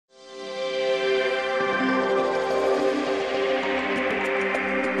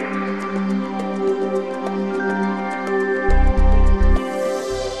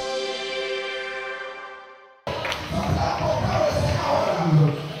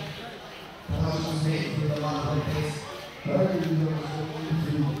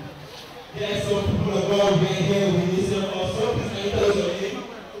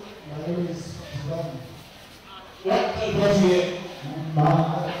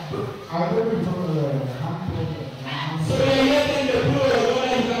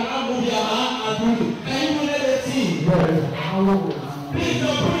Please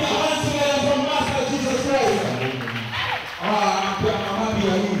don't put your hands together for Master Jesus Christ. I'm happy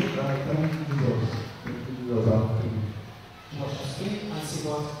are you. Watch your screen and see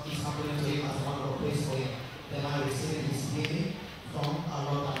what is happening to him as a wonderful place for him. Then I received his healing from our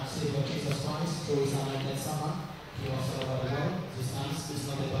Lord and Savior Jesus Christ through his anointed servant. He was all over the world. His hands is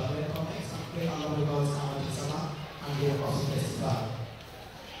not a barrier for me. So pray our Lord because his anointed servant and he will also testify.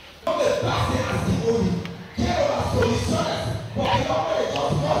 Quiero las soluciones, porque el hombre de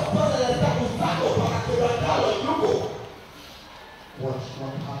Dios no se le está buscando para quebrantarlo el yugo. Watch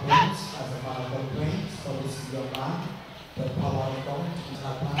what happens as a man of God prays for this young man. The power of God is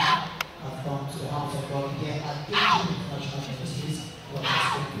not bad. I've gone to the house of God here at Egypt International Ministries. Watch your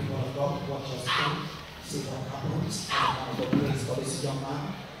screen, people of God. Watch your screen. See what happens as a man of God prays for this young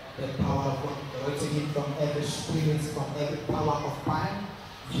man. The power of God liberating him from every spirit, from every power of fire.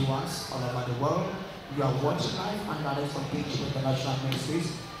 Viewers all over the world. You are watching live and that is from Egypt International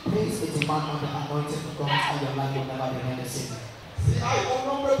Ministries. Please, it's a man on the anointing of God and your life will never be the same. Si hay un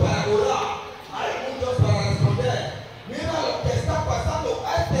nombre para orar, hay un Dios para responder. Mira lo que está pasando.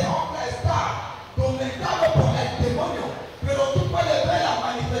 Este hombre está dominado por el demonio, pero tú puedes ver la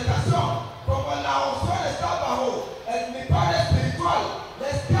manifestación como la unción está bajo mi padre espiritual. Le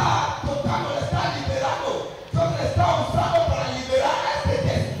está tocando, le está liberando. Dios le está usando para liberar este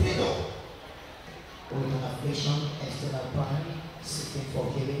destino. With an affliction, external pride, seeking for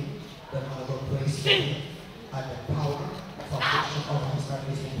healing, the man of God prays for him, and the power of affliction of his life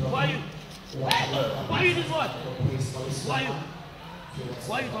is being broken. Why you this one? Why you?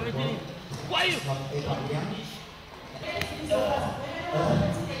 Why you talking? Why you?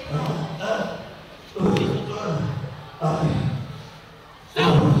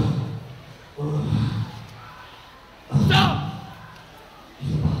 Stop!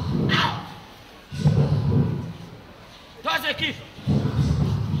 Toi c'est qui?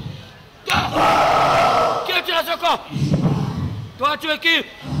 Toi! Qui es-tu dans ce corps? Toi tu es qui?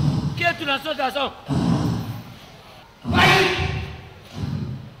 Qui es-tu dans ce garçon?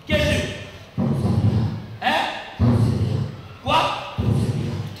 Qui es-tu? Hein? Quoi?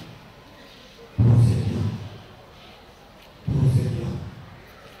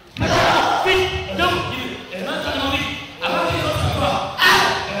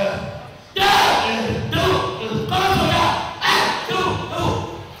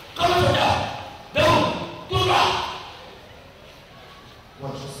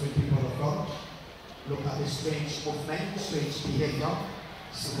 Strange movement, strange behavior.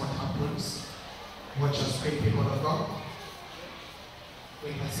 See what happens. Watch your screen, people of God. We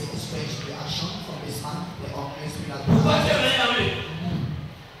can see a strange reaction from this man. The unclean spirit.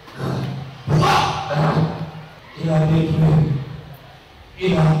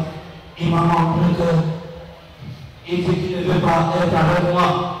 Il m'a montré qu'il ne veut pas être avec moi.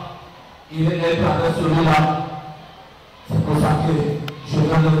 Il veut être avec celui-là. C'est pour ça que je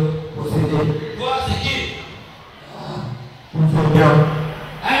veux le posséder. Toi, c'est qui? Pour ce lion.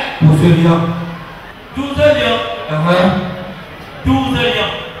 Hein? Pour ce lion. 12 lions. 12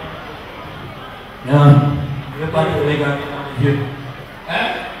 lions. Non. Je ne veux pas te regarder dans les yeux. Hein?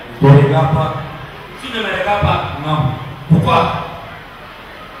 Tu ne me regardes pas. Tu ne me regardes pas? Non. Pourquoi?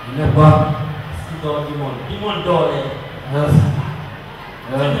 Je n'ai pas. Si dort du monde. Du monde dort. Tu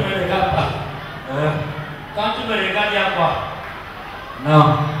ne me regardes pas. Quand tu me regardes, il y a quoi? Non.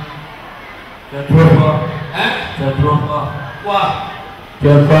 C'est trop fort. Hein? C'est trop fort. Quoi?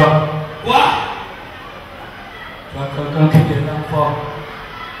 C'est fort. Quoi? C'est quelqu'un qui te rend fort.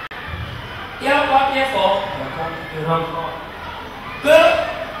 Il y a quoi qui est fort? Quelqu'un qui te rend fort.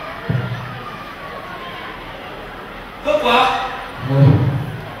 Que quoi?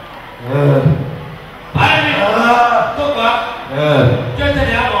 Allez, que quoi? Tu es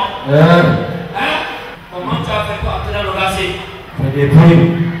allé avant? Hein? Comment tu as fait pour entrer dans le glacier? C'est depuis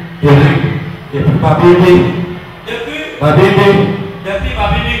ma bébé. Depuis ma bébé. Depuis ma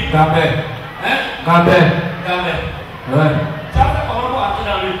bébé. Gambé. Hein? Gambé. Gambé. Ouais. Tu as fait comment pour entrer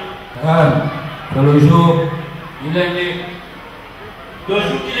dans lui? C'est le jour il est né. Le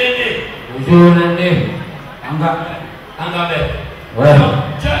jour qu'il est né. Le jour il est né. En Gambé. En Gambé. Ouais.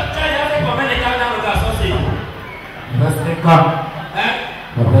 Tu as fait combien de temps dans le garçon? 25 ans. Hein?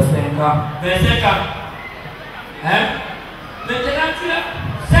 25 ans. 25 ans. Hein? Maintenant tu as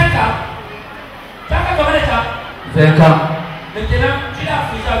 5 ans. Tu as fait combien de temps? 5 ans. Maintenant tu l'as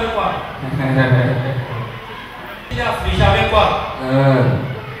affligé avec quoi? Tu l'as affligé avec quoi?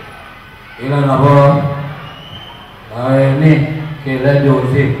 Il a d'abord né. Qu'elle a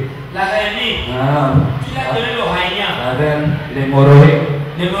dosé. La réunie. Ah. Tu l'as donné le haïnien. Avec l'hémorroïde.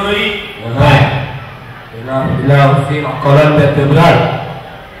 L'hémorroïde. Il a aussi une colonne vertébrale.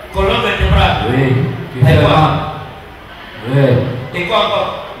 Colonne vertébrale. Oui. Qui fait mal. Oui. Et quoi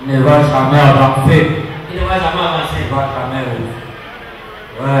encore? Il ne va jamais avancer. Il ne va jamais avancer. Il ne va jamais réussir.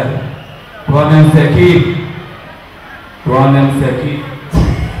 Ouais. Toi-même c'est qui? Toi-même c'est qui?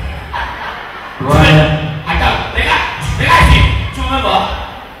 Toi-même. Attends, regarde ici. Tu veux me voir?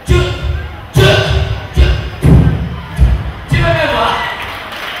 Tu veux me voir?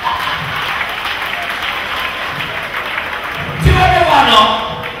 Tu veux me voir, non?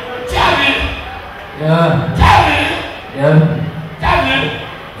 Tu as vu? Yeah. Tu as vu? Yeah. Tu as vu?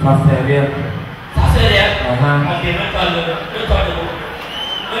 Ça c'est rien. Ça c'est rien. Uh-huh. Ok, mets-toi debout. Mets-toi debout.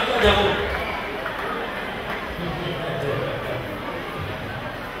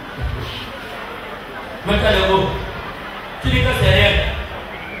 Mets-toi debout. Tu dis que c'est rien.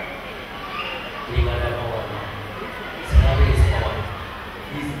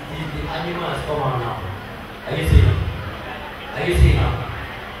 The animal has come on now. Are you seeing? Are you seeing now?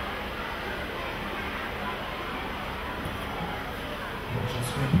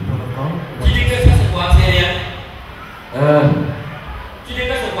 Tu dis que ça c'est quoi? C'est rien. Tu dis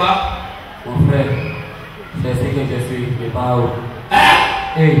que c'est quoi? Mon frère, c'est ce que je suis, je pas où. Hein?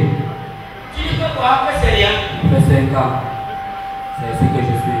 Hey. Tu dis que quoi? Que c'est rien. Il fait 5 ans. C'est ce que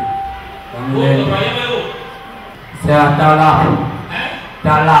je suis. Où? Le royaume est où? C'est à Talap. Hein?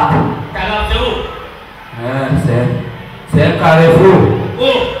 Talap. Talap c'est où? C'est un carrefour.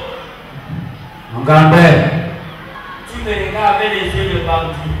 Où? En Gambie. Tu me regardes avec les yeux de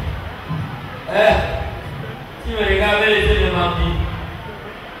bandit. Hein? Tu me regardes avec les yeux de bandit.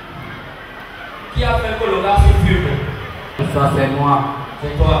 Qui a fait que le gars se fume? Ça c'est moi.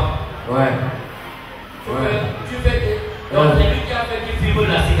 C'est toi. Ouais. Tu fais que... Donc c'est lui qui a fait qu'il fume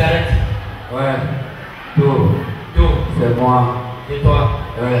la cigarette. Ouais. Tout. C'est moi. C'est toi.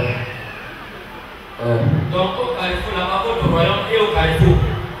 Ouais. Donc au carrefour, là-bas, au royaume et au carrefour.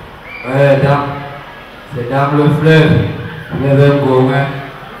 Ouais, c'est dans le fleuve. Fleuve Gourmet.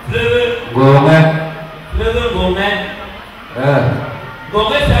 Fleuve Gourmet.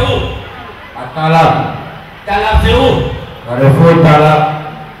 Gourmet c'est où? À Talap. Talap c'est où? Carrefour Talap.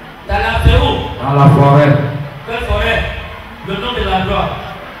 Talap c'est où? Dans la forêt. Quelle forêt? Le nom de l'endroit?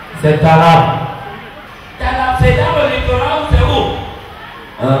 C'est Talap. Talap c'est dans le littoral ou c'est où?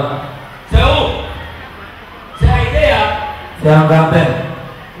 C'est où? C'est à Idéa? C'est en Gambie.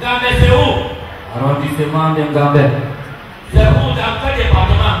 Gambie c'est où? Arrondissement de Gambie. C'est où? Dans quel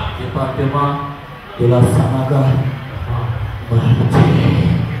département? Département de la Sanaga.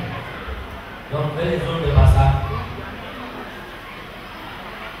 Donc, les zones de Bassa.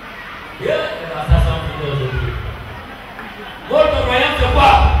 Les Bassa sont finis aujourd'hui. Votre royaume, c'est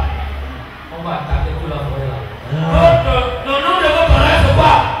quoi? On va attaquer toute la forêt là. Le nom de votre royaume, c'est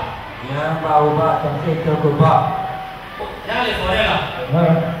quoi? Il y a un baobab attaqué quelque part. Dans les forêts là.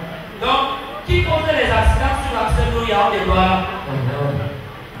 Donc, qui cause les accidents sur l'accès d'eau, il y a des doigts.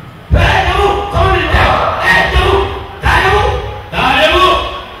 Debout! Comment il est? Debout! Debout!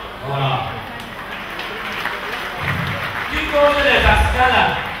 Voilà. Qui cause les accidents là?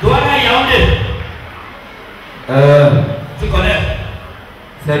 Douala Yaoundé. Tu connais?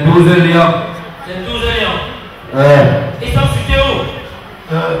 C'est 12 lions. C'est 12 lions. Ils sont situés où?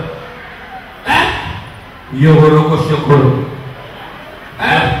 Hein? Yokoroko Shokoro.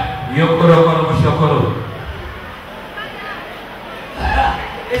 Hein? Yokoroko Shokoro.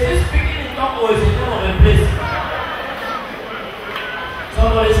 Is he speaking in tongue or is he not on a place?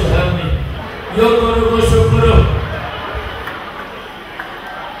 Somebody should help me. Yokoroko Shokoro.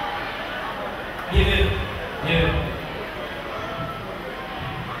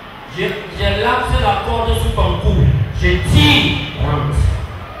 J'ai lancé la corde sur ton cou. Je tire.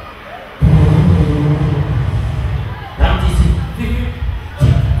 Rentre ici.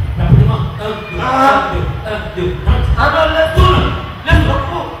 Rapidement. 1, 2, 1, 2. Ah non, laisse le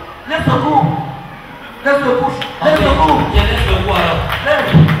cou. Laisse le cou. Laisse le cou. Laisse le cou. Je laisse le cou alors.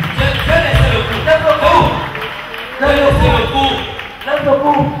 Je vais laisser le cou. Laisse le cou. Laisse le cou. Laisse le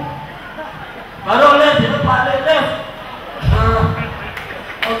cou. Alors laisse, je veux parler, laisse.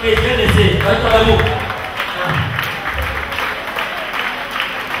 Ok, je vais laisser. Reste à vous.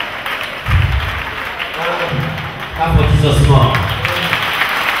 Applaudissements.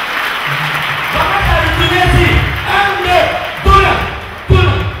 Comment ça le tourner ici? 1, 2,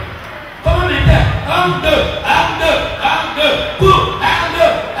 tourne. Comment il était? 1, 2, 1, 2, 1, 2, cours. 1, 2,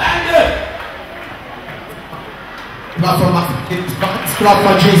 1, 2. Clap for, clap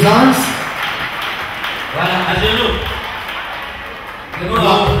for Jesus. Voilà, à genoux. mains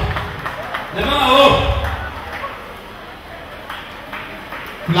en haut. Les mains en haut.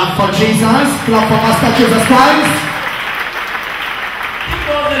 Clap for Jesus. Clap for Master Jesus Christ. Qui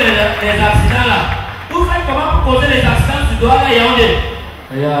cause les accidents là? Vous faites comment pour causer les accidents sur doigt là, Yaoundé?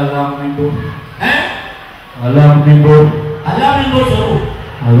 Il y a alarme nimbo. Hein? Alarme nimbo. Alarme nimbo sur où?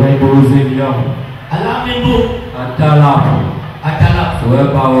 Avec Bozélian. Alarme nimbo. Atalap. Atalap. Ouais,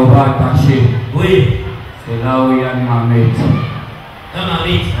 bah, on va attacher. Oui. C'est là où il y a une marmite. Un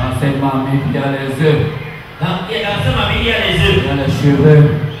marmite. Dans cette marmite, il y a les œufs. Dans ce marmite, il y a les œufs. Il y a les cheveux.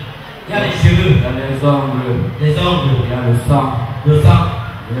 Il y a les cheveux. Il y a les ongles. Les ongles. Il y a le sang. Le sang.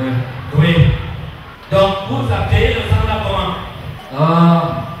 Oui. Oui. Donc, vous accueillez le sang là comment?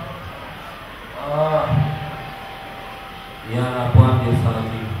 Il y a la pointe de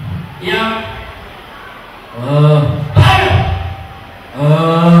sardine. Il y a.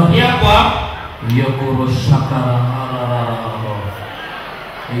 Il y a quoi? Il y a Goro Shakara.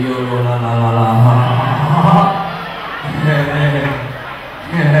 Il y a la la la la.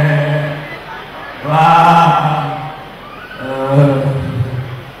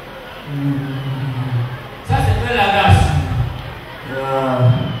 Ça c'est fait la grâce.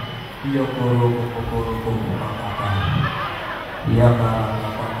 Il y a Goro. Il y a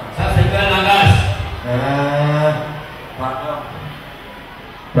ça c'est fait la grâce.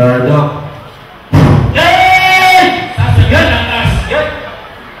 Pardon. Ça c'est fait la grâce.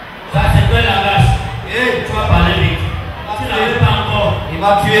 Ça c'est fait la grâce. Tu vas parler vite. Tu n'avais pas encore. Il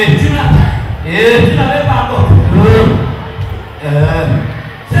m'a tué. Tu n'avais pas encore.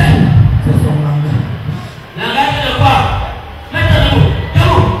 C'est son langage. Langage de quoi? Mettez debout.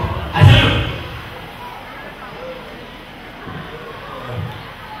 Debout. À genoux.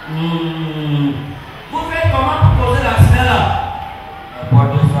 Vous faites comment pour poser l'accident là? La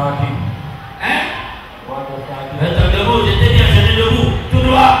boîte de sardine. Hein? Boîte de sardine. Mettez debout. J'étais bien genou debout. Tout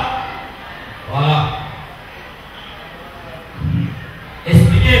droit. Voilà.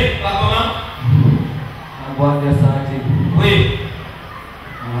 Expliquez, pas comment? La boîte de sardine. Oui.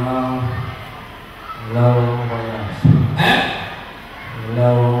 Là où on voyage. Hein? Là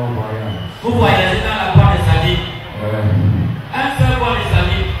où on voyage. Vous voyagez dans la boîte de sardines. Ouais. Un seul boîte de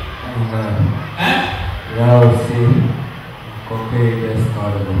sardines. Hein? Là aussi, coquille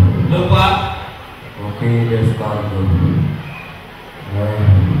d'escargot. Le quoi? Coquille d'escargot. Ouais.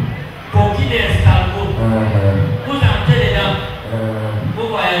 Coquille d'escargot. Vous entrez dedans. Vous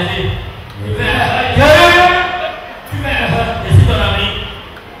voyagez. Tu fais je suis ton ami.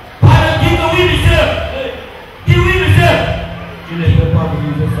 Parle, dis que oui, monsieur. Dis oui, monsieur. Tu ne peux pas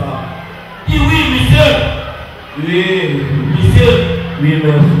vivre ça. Dis oui, monsieur. Oui. Monsieur. Oui,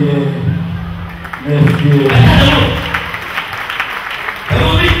 monsieur. Monsieur.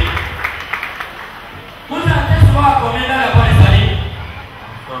 Vous entrez souvent à combien dans la boîte de sardines?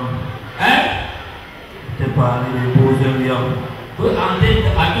 Hein? Je t'ai parlé de 12e lion. Vous entrez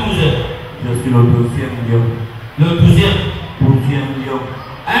à 12. Je suis le 12e lion. Le 12e. 12e lion.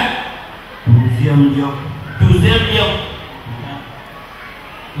 Hein? 12e lion. 12e lion.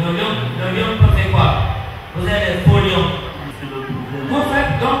 Le lion peut faire quoi? Vous êtes des faux lions. Vous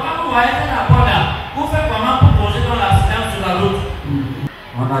faites, donc quand vous voyez la boîte là, vous faites comment pour poser dans l'accident sur la route?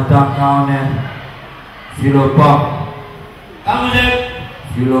 On attend quand on est sur le pont. Quand vous êtes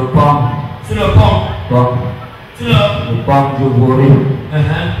Sur le pont. sur le pont. Pont. Sur Le pont de Boré.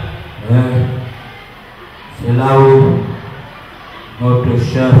 C'est là où notre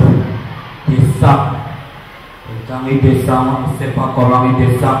chef descend. Et quand il descend, on ne sait pas comment il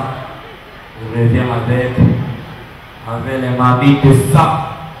descend. Il revient avec les marmites de sang.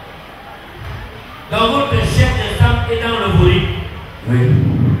 Donc votre chef de sang est dans le bourri. Oui.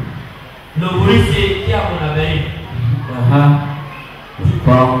 Le bourri c'est qui a mon abeille. Le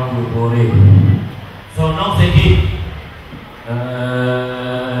pont de Boré. Son nom c'est qui?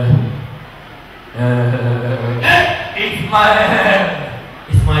 Ismaël.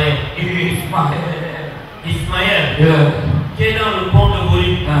 Ismaël. Qui est dans le pont de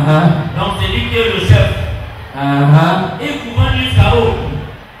bourri. Donc c'est lui qui est le chef. Et vous vendez jusqu'à où?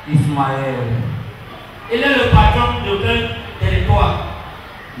 Ismaël. Il est le patron de quel territoire?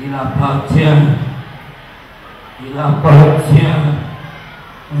 Il appartient. Il appartient.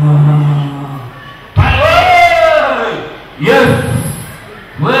 Yes.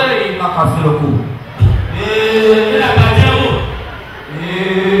 Oui, il m'a cassé le cou. Il appartient où?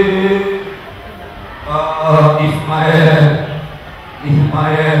 Ismaël.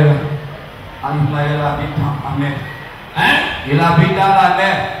 Ismaël habite dans la mer. Hein? Il habite dans la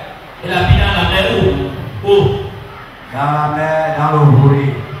mer. Il habite dans la mer où? Où? Dans la mer, dans le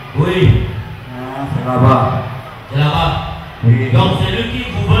bruit. Oui. C'est là-bas. C'est là-bas. Oui. Donc c'est lui qui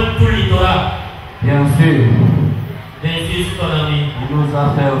gouverne tout le littoral. Bien sûr. Bien sûr, c'est ton ami. Il nous a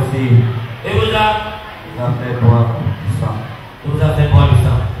fait aussi. Et vous a fait boire du sang. Il vous a fait boire du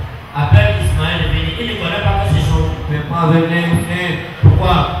sang. Appelle Ismaël de venir. Il ne connaît pas que c'est chaud. Il ne peut pas venir ici.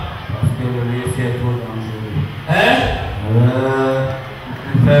 Pourquoi? Parce que le lieu c'est trop dangereux. Hein?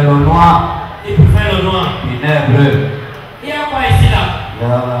 Il peut faire le noir. Il peut faire le noir. Ténèbres. Il y a quoi ici là? Il y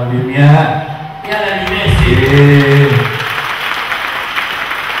a la lumière. Il y a la lumière ici. Et...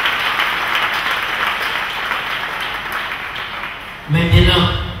 Maintenant,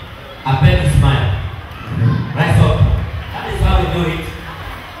 appelle Ismaël. Rise up. That is how we do it.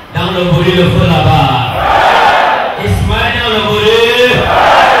 Dans le body, le feu là-bas. Ismaël dans le body.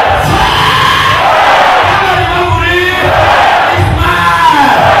 Dans le body. Ismaël.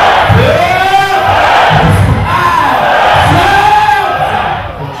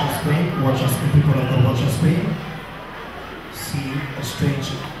 Watch your screen, watch your screen, people of God, watch your screen. See a strange,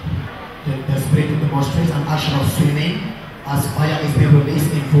 the spirit demonstrates an action of swimming as fire is being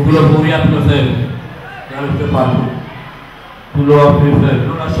released in full. Tout le bruit a pris feu. Il y a le feu partout. Tout l'eau a pris feu.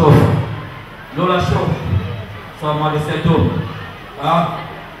 L'eau la chauffe. L'eau la chauffe. Sors-moi de cette eau. Hein?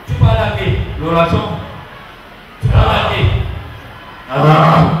 Tu vas laver. L'eau la chauffe. Tu vas laver.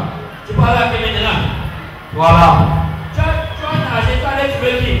 Tu vas laver maintenant. Voilà. Tu vas nager, tu vas aller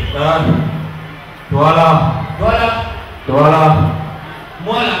trouver qui? Voilà. Voilà. Voilà.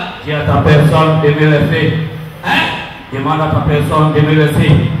 Moi là. Dis à ta personne de me laisser. Hein? Demande à ta personne de me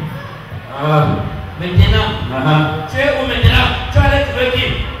laisser. Maintenant. Tu es où maintenant? Tu vas aller trouver qui?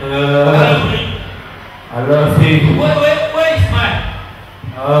 Alors si. Où est Ismaël?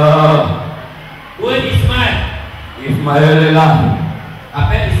 Où est Ismaël? Ismaël est là.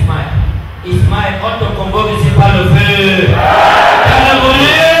 Appelle Ismaël. Ismaël, on te convoque ici par le feu. Dans le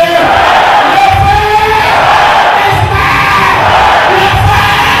volet.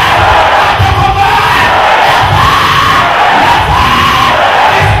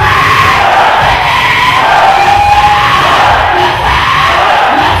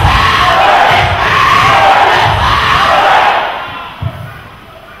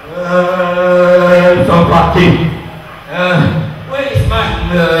 Ils sont partis. Où est Ismaël?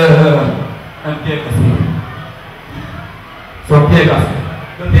 Un pied cassé. Son pied cassé.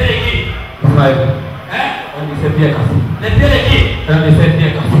 Le pied de qui? Ismaël. Hein? Un de ses pieds cassés. Le pied de qui? Un de ses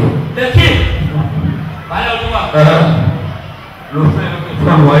pieds cassés. De qui? Allez, on y va. Le frère de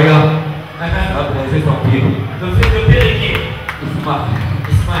Franck a brisé son pied. Le pied de qui?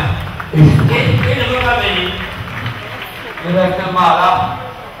 Ismaël. Il ne veut pas venir. Il est tellement là.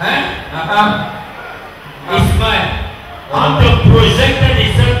 Hein? Ismaël, on te projette des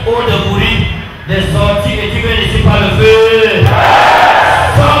cette eau de mourir, des sorties et tu viens ici par le feu.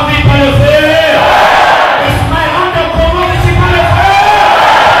 Sorti par le feu. Ismaël, on te convoque ici par le feu.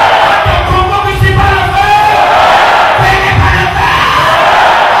 On te convoque ici par le feu. Venez par le feu.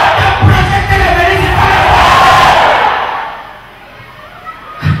 On te projette de venir ici par le feu.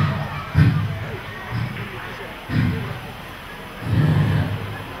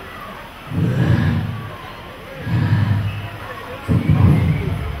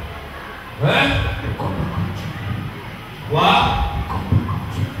 Hein? Quoi?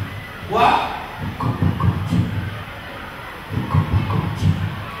 Quoi?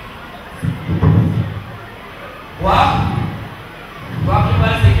 Quoi? Quoi qui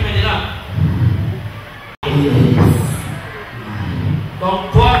passe qui maintenant? Donc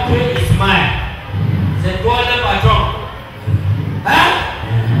toi tu es Ismaël. C'est toi le patron. Hein?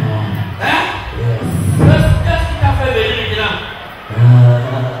 Hein? Qu'est-ce qui t'a fait venir maintenant?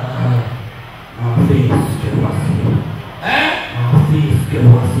 Mon fils que voici. Hein? Mon fils que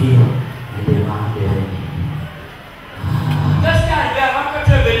voici. Il demande de venir. Qu'est-ce qui est arrivé avant que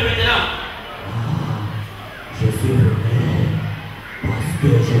tu es venu maintenant? Je suis venu parce que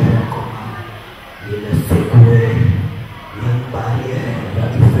je vois comment il est secoué. Il y a une barrière, il y a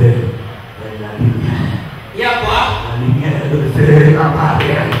du feu, il y a la lumière. Il y a quoi? La lumière, le feu, la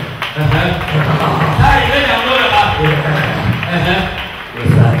barrière. Ça arrivé dans l'eau là-bas. C'est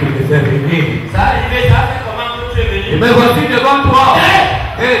ça qui me fait venir. Ça arrivé, ça fait comment que tu es venu? Et me voici devant toi.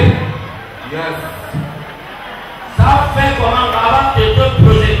 Hey! Yes. Ça fait comment avant de te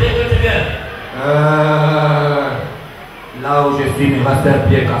projeter que tu viens? Là où je suis, il me reste un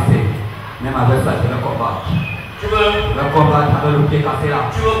pied cassé. Même avec ça, je vais combattre. Tu veux? Je vais combattre avec le pied cassé là.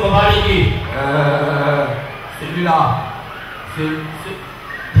 Tu veux combattre qui? Celui-là.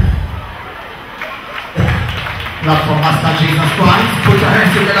 Love for Master Jesus Christ. Put your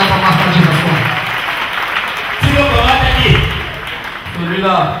hands together for Master Jesus Christ. Tu veux combattre qui?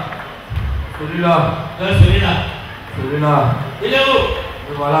 Celui-là. Celui-là. Celui-là. Celui-là. Il est où?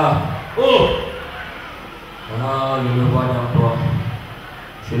 Et voilà. Où? Voilà, je le vois dans toi.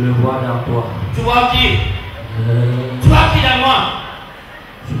 Je le vois dans toi. Tu vois qui? Tu vois qui dans moi?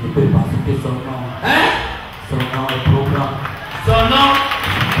 Je ne peux pas citer son nom. Hein? Son nom est programme. Son nom?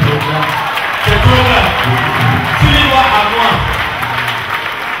 Programme. C'est programme. Tu le vois à moi.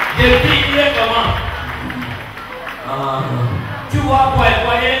 Depuis il est comment? Tu vois quoi et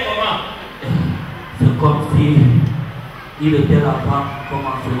quoi il est comment? C'est comme si il était là avant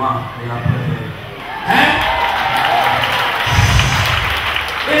commencement de la prière. Hein?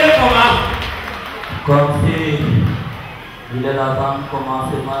 Il est comment? Comme si il est là avant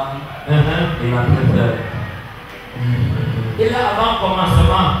commencement de la prière. Il est avant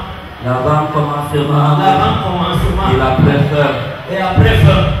commencement. L'avant commencement. L'avant commencement. Et la prière. Et après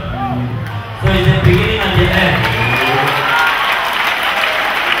fin. So it's the beginning and the end.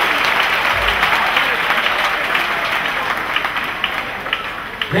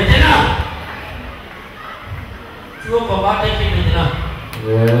 Maintenant, tu veux combattre qui maintenant?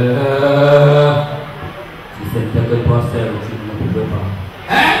 Si c'était que toi seul, tu ne pouvais pas.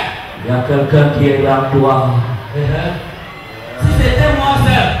 Hein? Il y a quelqu'un qui est là toi. Si c'était moi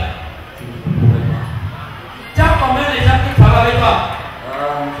seul, Tu ne pouvais pas. tu as combien de gens qui travaillent avec toi?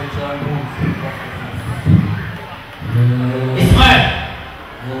 Ismaël.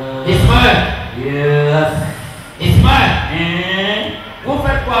 Ismaël. Yes. Ismaël. Vous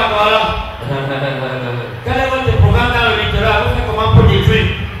faites quoi alors? Quel est votre programme dans le littoral? Vous faites comment pour détruire?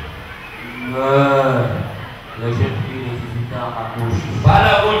 Les jeunes filles, les visiteurs à gauche.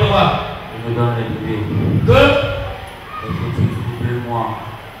 Voilà où tu vois. Ils me donnent les bébés. Que? Les petits bébés, moi.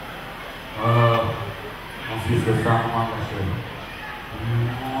 Ensuite, je sens moi, ma chérie.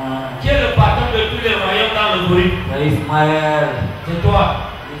 Qui est le patron de tous les royaumes dans le bruit? C'est Ismaël. C'est toi.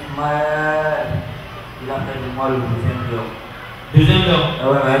 Ismaël. Il a fait de moi le deuxième lion. Deuxième lion. Ah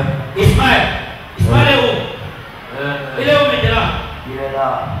ouais. Ismaël. Ismaël est où? Il est où maintenant? Il est là.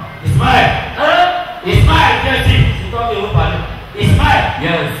 Ismaël. Ismaël, viens ici. C'est toi qui veux parler. Ismaël.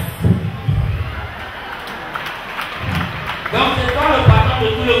 Yes. Donc c'est toi le patron de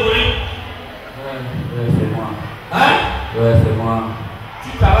tout le bruit? Ouais, c'est moi. Hein? Ouais, c'est moi. Tu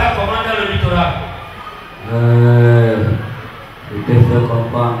travailles comment dans le littoral? Je te fais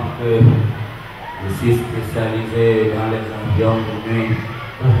comprendre que je suis spécialisé dans les avions de nuit.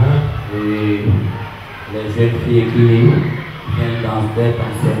 Et les jeunes filles qui viennent dans cette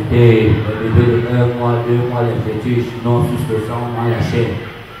enceinte, les bébés de 1 mois, 2 mois, les fétiches, non, jusque 100 mois la chaîne.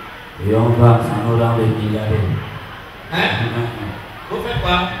 Et on va s'en rendre des milliardaires. Hein? Vous faites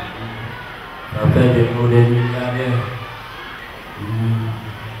quoi? Ça fait de nous des milliardaires.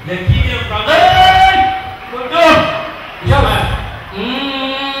 Les qui viennent prendre? Ismaël.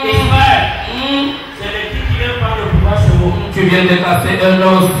 Ismaël. C'est les qui viennent prendre le pouvoir chez vous. Tu viens de casser un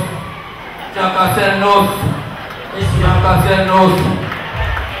os. Tu as cassé un os. Tu as cassé un os.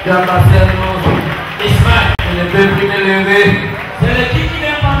 Tu as cassé un os. Ismaël. Je ne peux plus me lever. C'est les qui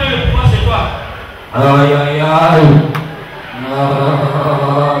viennent prendre le pouvoir chez toi. Aïe aïe aïe.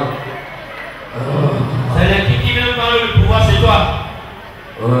 C'est les qui viennent prendre le pouvoir chez toi.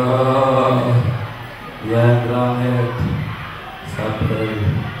 Il y a un grand maître. Il s'appelle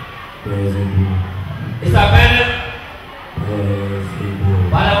Bézébou. Il s'appelle Bézébou.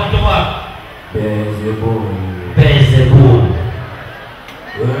 Voilà où tu vois. Bézébou. Bézébou.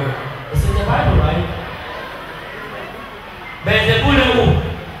 Et c'était pas le right? Bézébou est où?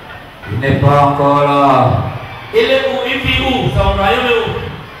 Il n'est pas encore là. Il est où? Il vit où? Son royaume est où?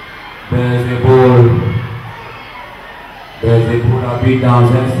 Bézébou. Bézébou habite dans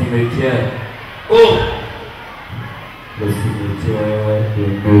un cimetière. Où? Le cimetière de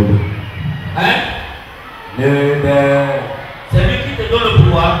Neude. Hein? Neude. C'est lui qui te donne le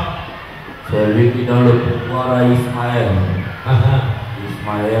pouvoir. C'est lui qui donne le pouvoir à Ismaël.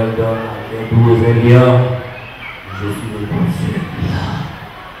 Ismaël donne les 12 lions. Je suis le conseil.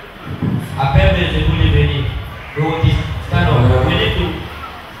 Appelle Bézébou de venir. Le haut-is. Venez tout.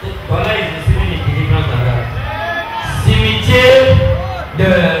 Voilà, il est cimetière de Deliverances. Cimetière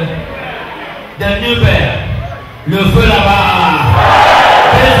de Nubert. Le feu là-bas.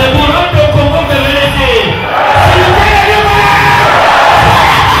 Bézébou, l'homme de Congo, venez ici. Cimetière de Nubert.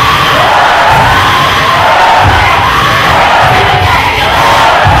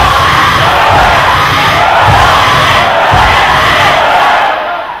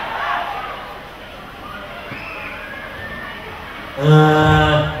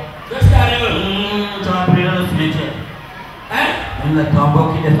 Qu'est-ce qui arrive? Tu as brûlé le cimetière. Hein? Même le tambour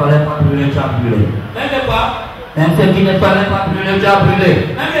qui ne fallait pas brûler, tu as brûlé. Même de quoi? Même ce qui ne fallait pas brûler, tu as brûlé.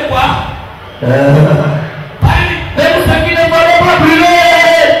 Même de quoi? Euh, Parle.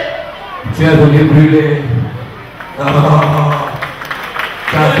 Tu es venu brûler. Tu as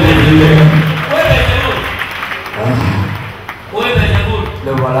brûlé. Où est Belzéboul?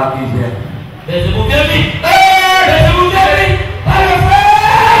 Le voilà qui vient. Belzéboul, viens vite. Belzéboul, viens vite. Par le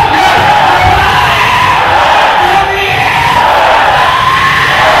feu.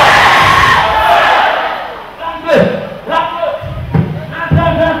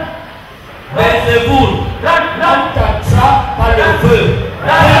 Belzéboul, on t'attrape par le feu.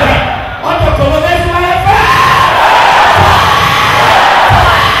 On te commence par le feu.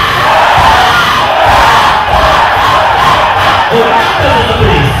 Au nom de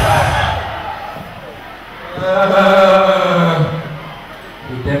Jésus-Christ.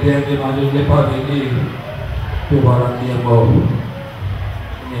 Il était bien demandé, je n'ai pas venu. Tu voilà qui est mort.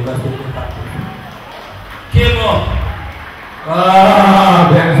 Il n'est pas Qui est mort? Ah,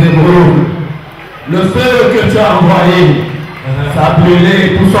 Belzéboul, le feu que tu as envoyé, ça a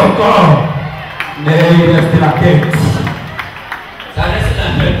brûlé tout son corps, mais il reste la tête. Ça reste la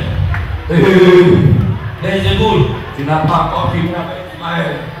tête. Belzéboul, Tu n'as pas encore fini avec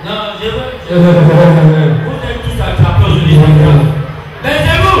Ismaël. non, je veux. Vous êtes tous attrapés aujourd'hui.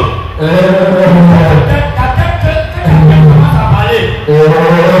 Belzéboul, ta tête commence à parler.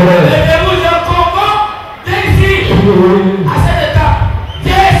 Belzéboul, je comprends. Viens ici. À cette étape.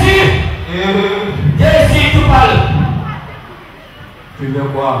 Viens ici. Viens ici, tu parles. Tu veux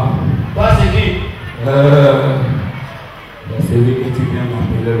quoi? Toi, c'est qui? C'est lui que tu viens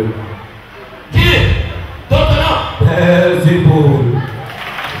m'appeler le nom. Qui? Ton nom? Belzéboul.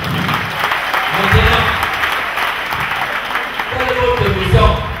 Maintenant, quelle est votre mission?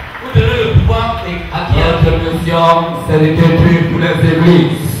 Vous donnez le pouvoir à qui? Notre mission, c'est de détruire toutes les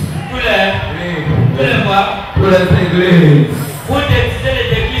églises. Tous les quoi? Toutes les églises. Vous détruisez les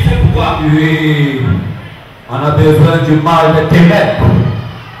églises, c'est pourquoi? Oui. On a besoin du mal de ténèbres.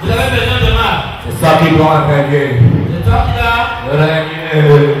 Vous avez besoin de mal. C'est ça qui doit régner. C'est toi qui dois.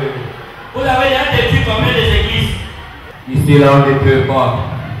 Régner. Vous avez déjà détruit combien des églises? Ici, là, on ne peut pas.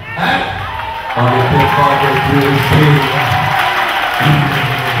 Hein? On ne peut pas détruire ici.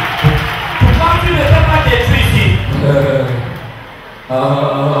 Pourquoi tu ne peux pas détruire ici?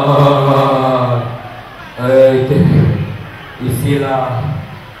 Ici, là,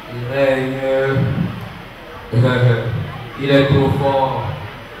 il règne. Il est trop fort.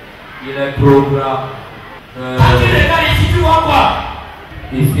 Il est trop grand. Quand tu regardes ici, tu vois quoi?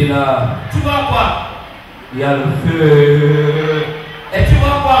 Ici, là, Tu vois quoi? il y a le feu. Et tu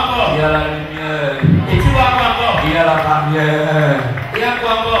vois quoi encore? Il y a la lumière. Et tu vois quoi encore? Il y a la barrière. Il y a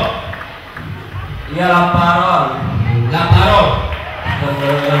quoi encore? Il y a la parole. La parole.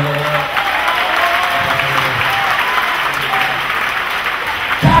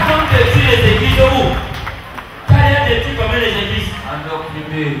 Tu as donc détruit les églises où? Tu as déjà détruit combien les églises?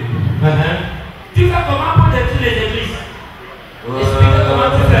 Endoctriné. Tu fais comment pour détruire les églises? Explique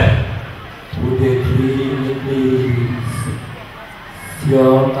comment tu fais. Pour détruire l'église. Si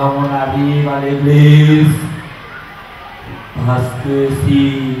on arrive à l'église, parce que si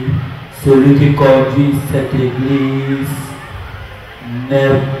celui qui conduit cette église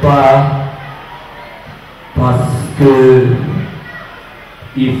n'est pas, parce que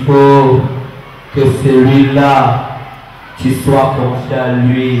il faut que celui-là, tu sois confié à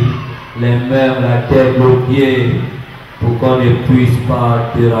lui, les mains, la tête, le pied, pour qu'on ne puisse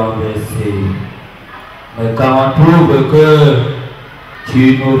pas te renverser. Mais quand on trouve que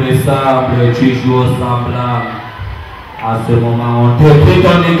tu nous ressembles, tu joues au semblant, à ce moment on détruit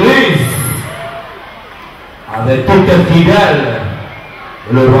ton église avec tous tes fidèles,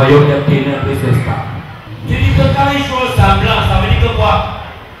 le royaume des ténèbres s'installe. Tu dis que quand ils jouent au semblant, ça veut dire que quoi?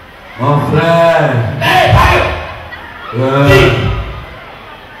 Mon frère, Hé, Dis!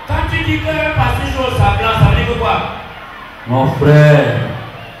 Quand tu dis que parce que joue au semblant, ça veut dire que quoi? mon frère,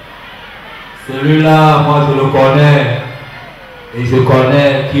 celui-là, moi je le connais, et je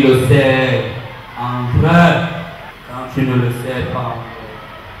connais qui le sait en vrai, quand tu ne le sais pas en vrai.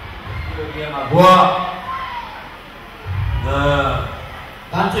 Tu veux bien ma voix?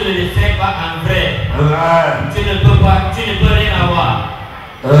 Quand tu ne le sais pas en vrai, tu ne peux pas, tu ne peux rien avoir.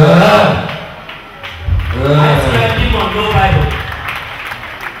 I see him on no Bible.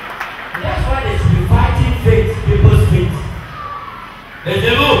 That's why they should be fighting faith, people's faith.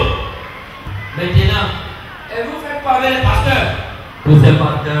 Laissez-vous. Maintenant, et vous faites quoi avec les pasteurs? Tous ces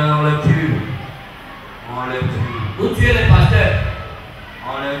pasteurs, on les tue. On les tue. Vous tuez les pasteurs.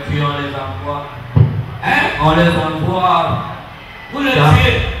 On les tue, on les envoie. Hein? On les envoie. Vous les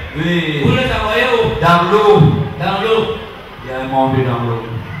tuez? Oui. Vous les envoyez où? Dans l'eau. Dans l'eau. Il y a un monde dans l'eau.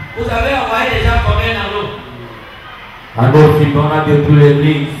 Vous avez envoyé des gens combien dans l'eau? Alors, si on a détruit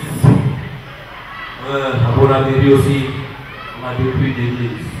l'église, À Bonaveri aussi, on a détruit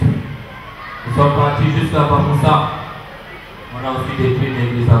l'église. Nous sommes partis juste là-bas pour ça. On a aussi détruit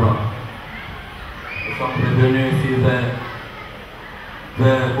l'église là-bas. Nous sommes revenus ici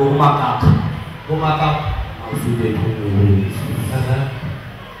vers Omakak. Omakak. On a aussi détruit l'église.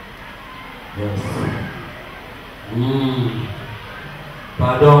 Yes.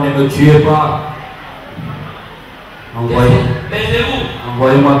 Pardon, ne me tuez pas.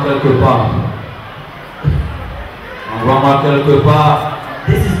 Envoyez-moi quelque part. Envoie-moi quelque part.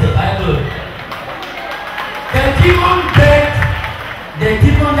 This is the Bible. The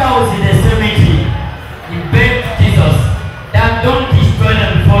demon that was in the cemetery, he begged Jesus that don't destroy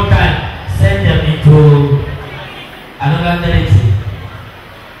them before time, send them into another territory.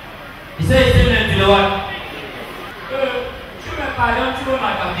 He said, he sent them to the what? Tu me pardonnes, tu veux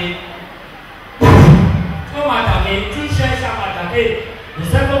m'attaquer. Tu veux m'attaquer, tu cherches à m'attaquer. Je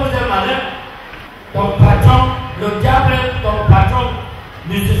sais que vous êtes malin. Ton patron, le diable, ton patron,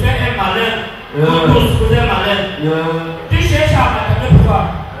 Lucifer est malin. Vous tous, vous êtes malin. Tu cherches à m'attaquer pourquoi?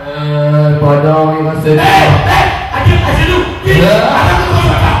 Pardon, il va se dire. À genoux, dis, attaque comme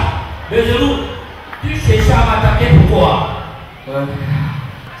ça. Le genou, tu cherches à m'attaquer pourquoi?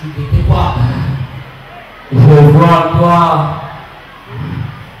 Tu étais quoi? Je vois toi.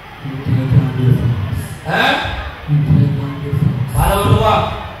 Une très grande défense. Hein? Une très grande défense. Alors, toi?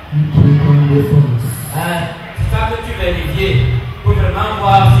 Une très grande défense. C'est ça que tu vérifies pour vraiment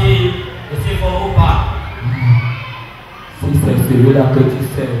voir si c'est fort ou pas. Si c'est celui-là que tu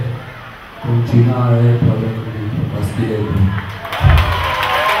sais, continue à être avec lui parce qu'il est bon.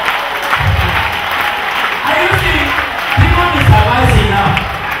 Are you see? People is advising now.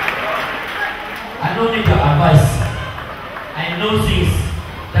 I don't need your advice. I know things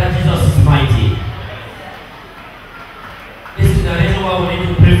that Jesus is mighty. This is the reason why we need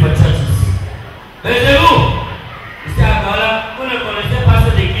to pray for churches. Laissez-vous! Ici à Gala, vous ne connaissez pas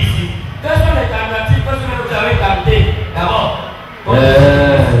cette église. Quelles sont les tentatives que vous avez tentées d'abord?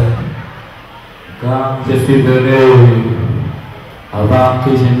 Quand je suis venu, avant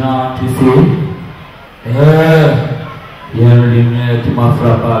que je n'entre ici, il y a une lumière qui m'a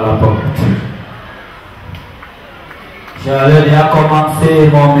frappé à la porte. J'allais bien commencer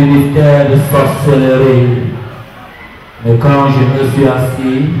mon ministère de sorcellerie. Mais quand je me suis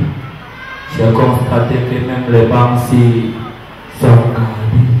assis, j'ai constaté que même les bancs ici sont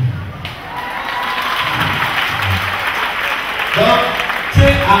gardés. Donc, tu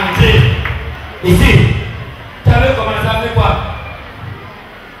es entré ici. Tu avais commencé à faire quoi?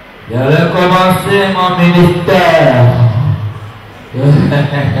 J'allais commencer mon ministère.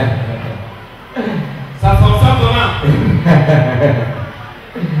 Ça fonctionne comment?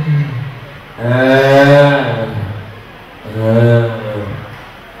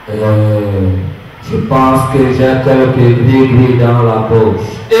 Je pense que j'ai quelques gris dans la poche.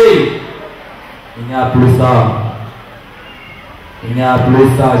 Et il n'y a plus ça. Il n'y a plus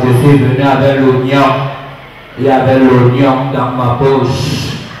ça. Je suis venu avec l'oignon. Il y avait l'oignon dans ma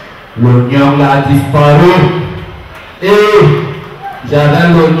poche. L'oignon là a disparu. Et j'avais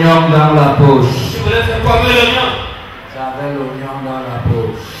l'oignon dans la poche. Tu voulais faire quoi avec l'oignon? J'avais l'oignon dans la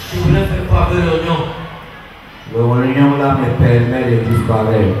poche. Tu voulais faire quoi avec l'oignon? L'oignon là me permet de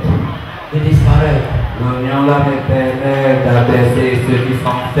disparaître. De disparaître. L'oignon là me permet d'abaisser ceux qui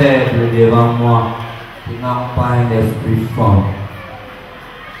sont faibles devant moi, qui n'ont pas un esprit fort.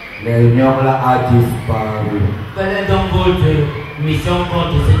 L'oignon là a disparu. Quelle est donc votre mission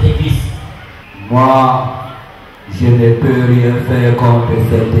contre cette église? Moi, je ne peux rien faire contre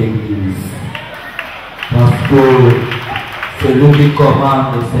cette église. Parce que celui qui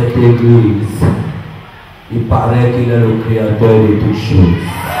commande cette église, il paraît qu'il est le créateur de toutes choses.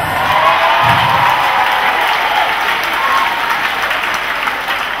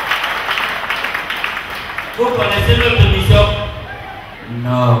 Vous connaissez notre mission?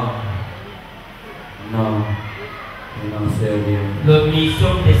 Non. Non. Je n'en sais rien. La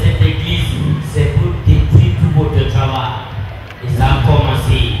mission de cette église, c'est pour détruire tout votre travail. Et ça a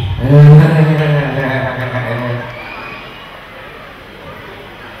commencé.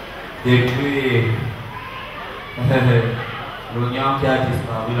 Détruire. L'oignon qui a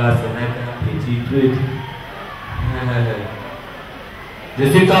disparu là, ce n'est qu'un petit truc. Je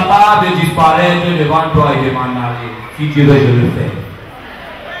suis capable de disparaître devant toi et de m'en aller. Si tu veux, je le fais.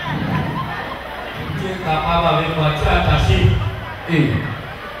 Tu es capable avec moi, tu es attaché. Et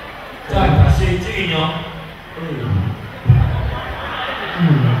Tu es attaché, tu ignores.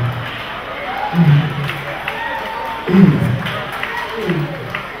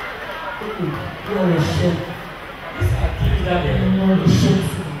 il y a le chef. Qu'est-ce qu'il y a là? Le chef.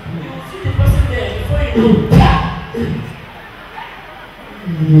 Si tu passes derrière, il faut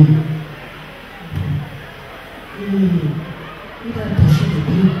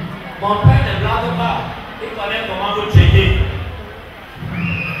Mon père ne blague pas. Il connaît comment vous traiter.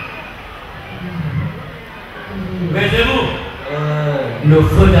 Baisez-vous. Le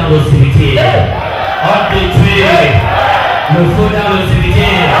feu dans le cimetière. On détruit. Le feu dans le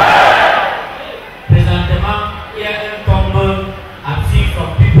cimetière. Présentement, il y a un tombe. I've seen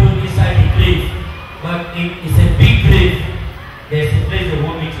some people inside the grave. But it's a big grave. There's a place of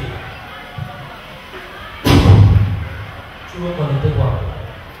vomiting. Tu veux connaître quoi?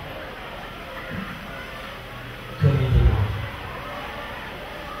 Connaissez-moi.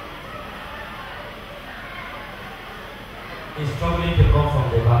 He's struggling to come from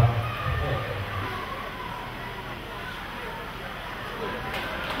the back.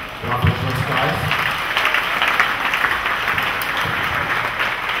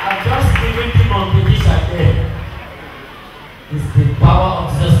 I've just given him on the dish again. It's the power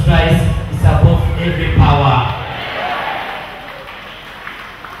of Jesus Christ is above every power.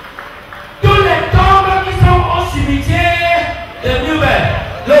 Tous les tombes qui sont au cimetière de Newell,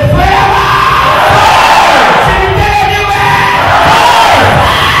 le feu là-bas! Cimetière de Newell!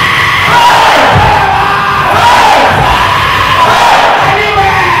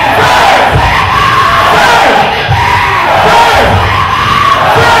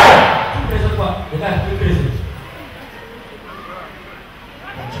 Tu présentes quoi? Les gars, tu présentes.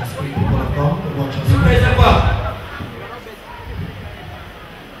 Tu présentes quoi?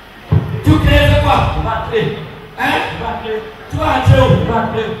 Tu crées quoi? Tu vas créer. Hein? Tu vas entrer où? Tu vas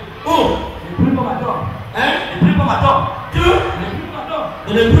entrer où? Ne brûle pas ma tombe. Hein? Ne brûle pas ma tombe. Tu? Ne brûle pas ta tombe.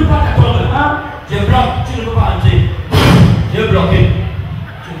 Ne brûle pas ta tombe. Hein? Je bloque. Tu ne peux pas entrer. Je bloqué.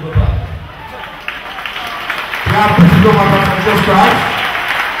 Tu ne peux pas.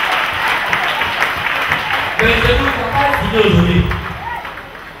 Mais c'est tout, ça va être fini aujourd'hui.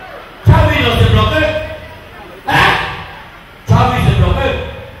 Tu as vu, il s'est bloqué? Hein? Tu as vu, il s'est bloqué?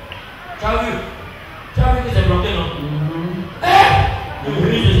 Tu as vu qu'il s'est bloqué, non? Hein? Oui,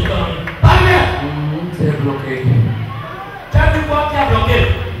 je suis pas. Parle bien! C'est bloqué. Tu as vu quoi qui a bloqué?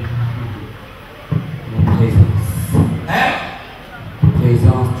 La présence. Hein?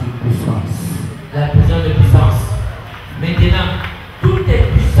 Présence de puissance. La présence de puissance. Maintenant, toutes les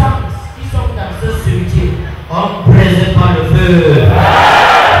puissances qui sont dans ce cimetière, on présente par le feu.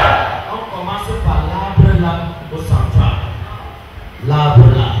 On commence par l'arbre là au central. L'arbre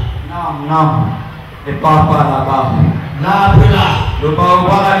là. Non. Ne pars pas là-bas. L'arbre là. Le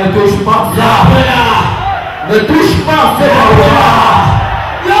baobab là ne touche pas. L'arbre là. Ne touche pas ce baobab.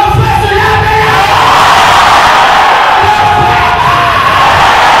 Le feu de l'arbre là.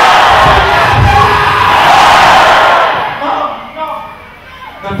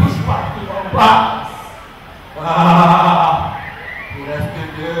 Ne touche pas ce baobab. Ah, il reste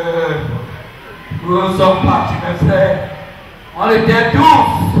deux. Nous sommes partis, mes frères. On était 12.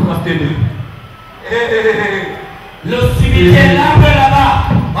 Il reste deux. Le cimetière l'arbre là-bas.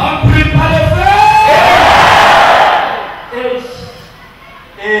 On ne brûle pas le feu.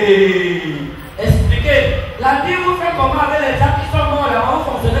 Expliquez. La vie vous fait comment avec les gens qui sont morts là? Vous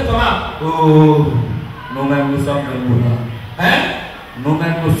fonctionnez comment? Oh, nous-mêmes nous sommes des mourants. Hein?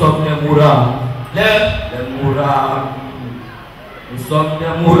 Nous-mêmes nous sommes des mourants. Les mourants. Nous sommes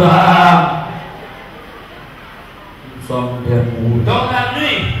des mourants. Nous sommes des mourants. Donc la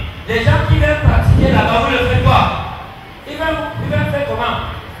nuit, les gens qui viennent pratiquer là-bas, vous le faites quoi? Ils viennent faire comment?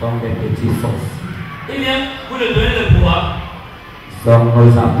 Nous sommes des petits sorciers. Ils viennent vous le donner le pouvoir. Nous sommes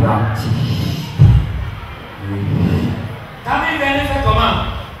nos apprentis. Oui. Quand ils viennent faire comment?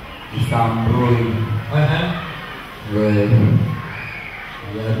 Ils s'embrouillent. Ouais. Oui.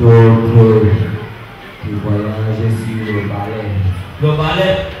 Il y a d'autres qui voyagent sur le balai. Le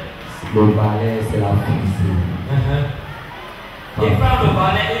balai. Le balai, c'est la fusée. Ils prennent le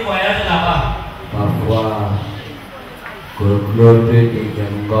balai, ils voyagent là-bas. Parfois, que l'autre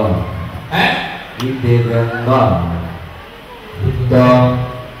dégringole. Hein? Il dégringole. Donc,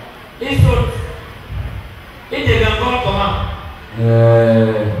 Ils sautent. Ils dégringolent comment?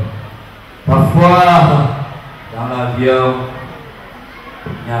 Parfois, dans l'avion,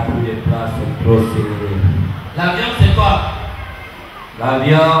 il n'y a plus de place, c'est trop serré. L'avion, c'est quoi?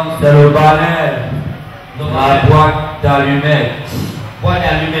 L'avion, c'est le balai. La boîte d'allumettes. Boîte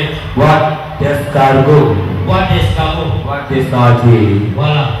d'allumettes. Boîte d'escargot. Boîte d'escargot. Boîte de sardines.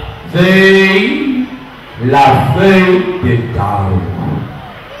 Voilà. Feuille. La feuille de tarot.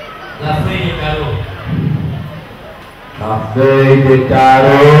 La feuille de carreau. La feuille de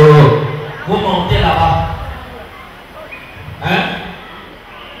tarot. Vous montez là-bas. Hein?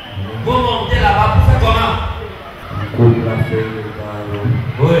 Vous montez là-bas pour faire comment? On coupe la feuille de barreau.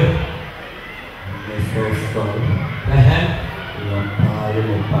 Oui. On met ça au sol. Et on parle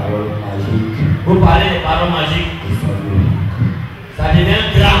les paroles magiques. Vous parlez des paroles magiques. Et ça devient. Ça devient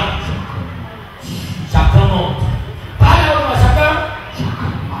grand. Chacun monte. Parlez à chacun.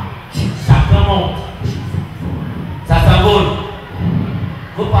 Chacun monte. Ça s'envole.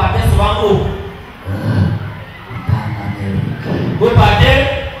 Vous partez souvent où? En Amérique. Vous partez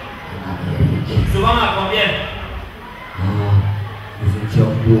En Amérique. souvent à combien? Nous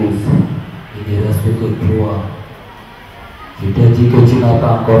étions 12. Il ne reste que 3. Je t'ai dit que tu n'as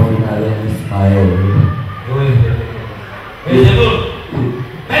pas encore fini avec Ismaël. Oui. Mettez-vous.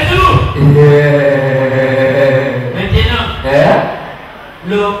 Mettez-vous.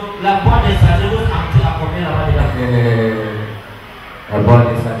 Maintenant, la boîte de sardines, vous entrez à combien là-bas dedans? La boîte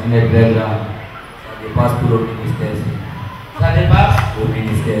de sardines est très grande. Ça dépasse tout le ministère. Ça dépasse? Le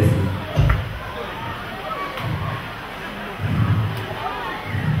ministère.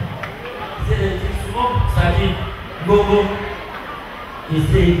 C'est le souvent sardines. Gogo.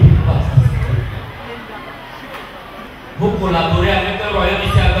 Ici, vous collaborez avec le royaume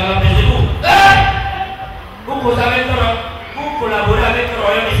ici à Deliverances. Vous collaborez avec le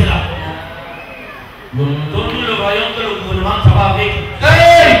royaume ici là. Donnez le royaume que le gouvernement ça va avec.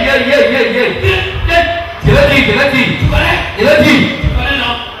 Je l'ai dit. Tu connais? Je l'ai dit. Tu connais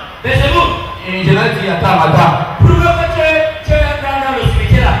non? Baissez-vous. Je l'ai dit, attends. Prouve que tu es un grand dans le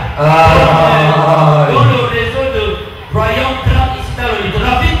cimetière là. Dans le réseau de royaume grand ici dans le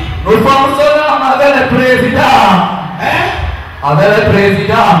littoral. Nous fonctionnons avec le président. Hein? Avec le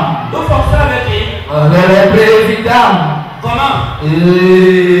président. Nous fonctionnons avec qui? Avec le président. Comment?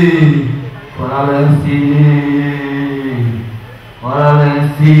 Voilà l'insi. Voilà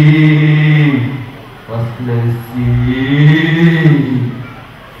l'insi.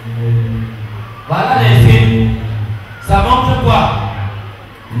 Voilà les signes. Ça montre quoi?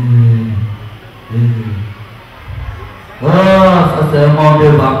 Ça c'est un monde de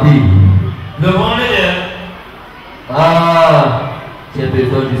vampires. Le monde de... J'ai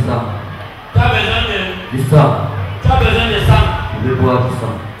besoin du sang. Tu as besoin de... Du sang. Tu as besoin de sang. Je veux boire du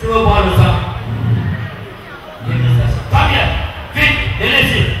sang. Tu veux boire le sang. Pas bien. Vite,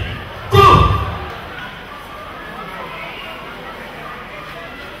 délai. Cours.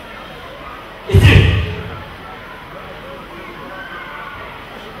 Ici.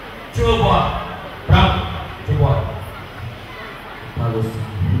 Tu veux boire. Prends. Tu bois. Pas le sang.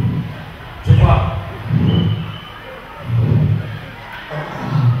 Tu bois.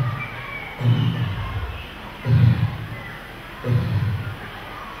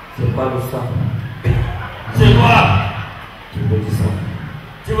 C'est pas le sang. C'est quoi? Je veux du sang.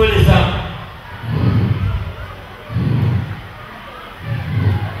 Tu veux le sang?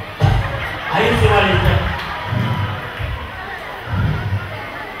 Aïe, c'est moi les sang.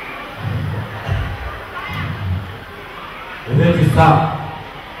 Je veux du sang.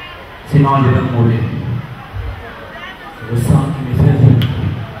 Sinon je vais mourir. C'est le sang qui me fait vivre.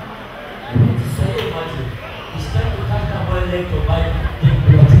 Je veux du sang. Say it, Matthew. It's time to catch that boy leg to buy big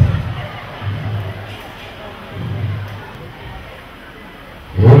blood.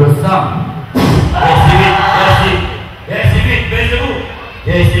 Oh le sang. Merci vite, baissez-vous.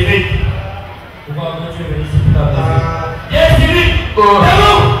 Merci vite. Tu vas continuer venir ici pour la baiser. Merci vite. Debout.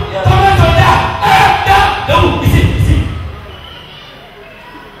 Comme un soldat. Debout. Ici.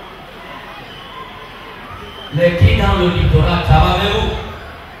 Les qui dans le littoral, ça va avec vous?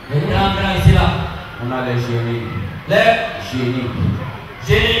 Les grands ici là. On a les génies. Les Génies.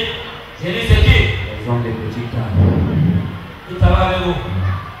 génies. Génies c'est qui? Ils ont des petits cas. Qui travaille avec vous?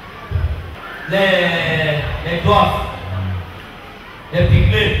 Les dwarfs. Les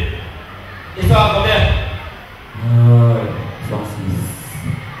pygmées. Ils sont à combien? Ils sont 6.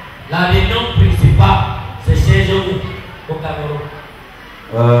 La réunion principale, c'est chez vous, au Cameroun.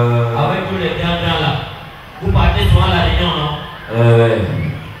 Avec tous les grands là. Vous partez souvent à la réunion, non?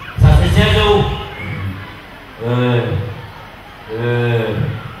 Ça se chez vous.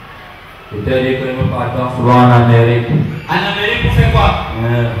 Je t'ai dit que nous partons souvent en Amérique. En Amérique, vous faites quoi?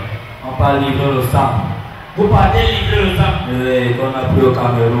 On part livrer le sang. Vous partez livrer le sang. Qu'on a pris au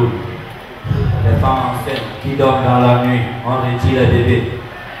Cameroun. Les femmes enceintes qui dorment dans la nuit, on retire les bébés.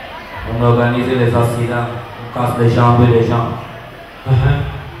 On organise les accidents, on casse les jambes des gens.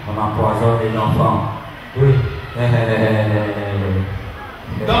 On empoisonne les enfants. Oui.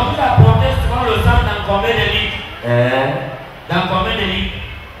 Donc vous apportez souvent le sang dans combien de litres? Dans combien de litres?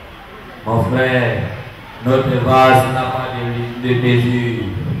 Mon frère, notre vase n'a pas de mesure.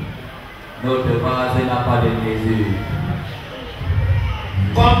 Notre vase n'a pas de mesure.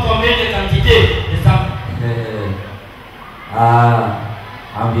 Comme combien de quantité de sang?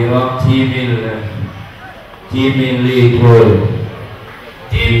 Environ 10 000 litres.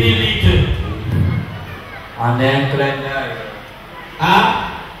 10 000 litres. En un clin d'œil. À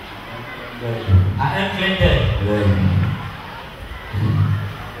un clin d'œil. Oui.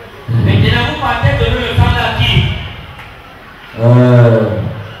 Maintenant, vous partez donner le sang à qui?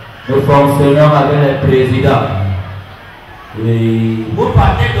 Nous fonctionnons avec le président. Oui. Vous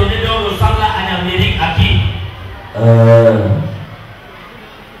partez donner donc le sang là en Amérique à qui?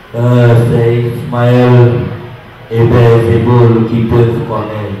 C'est Ismaël et Belzéboul qui peuvent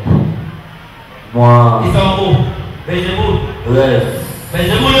connaître. Moi. Ils sont où? Belzéboul? Oui.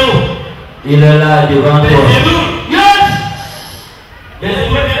 Belzéboul est où? Il est là devant toi. Belzéboul? Yes!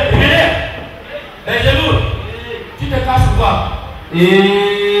 Belzéboul, Belzéboul, tu te caches ou quoi?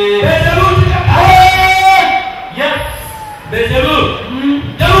 Belzéboul, tu te caches? Yes! Belzéboul,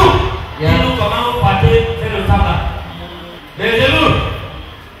 debout! Dis-nous comment vous partez faire le sang là. Belzéboul,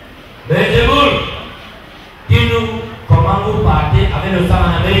 Belzéboul, dis-nous comment vous partez avec le sang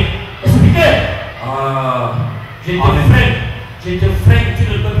en Amérique. Expliquez! Je te freine, tu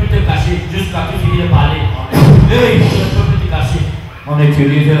ne peux plus te cacher jusqu'à ce que tu finis de parler. Tu ne peux plus te cacher. On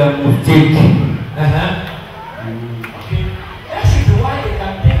utilise la moustique. Ok. Et je dois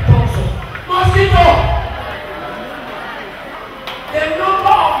écarter ton son. Mosquito! Le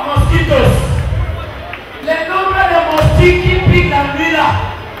nombre de mosquitos. Le nombre de moustiques qui piquent la nuit là.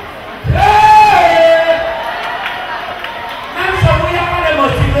 Hey! Même chez vous, il n'y a pas de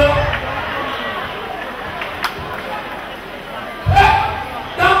mosquitos.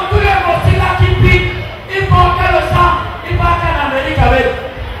 Donc tous les moustiques là qui piquent, ils portent le sang, ils partent en Amérique avec.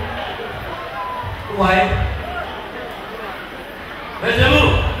 Ouais. Mais c'est vous.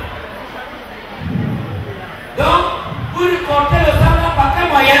 Donc, vous récoltez le sang là par quel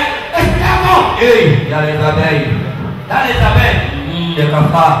moyen? Expliquez-moi. Il y a les abeilles. Dans les abeilles. Les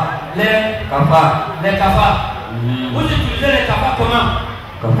cafards. Les Cafards. Vous utilisez les cafards comment?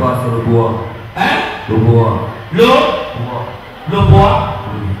 Cafards, c'est le bois. Hein? Le bois. Le bois.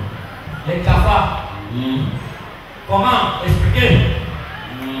 Les cafards. Comment? Expliquez.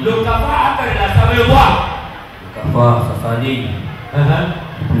 Le cafard a fait la saveur le bois. Le cafard, ça s'aligne. Du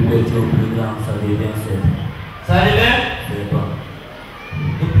plus petit au plus grand, ça devient sec. Ça devient? Serpent.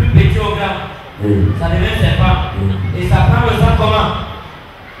 Du plus petit au grand. Oui. Ça devient serpent. Oui. Et ça prend le sang comment?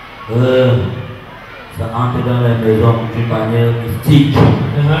 Ça entre dans la maison d'une manière mystique.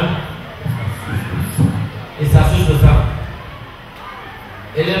 Et ça suce le sang.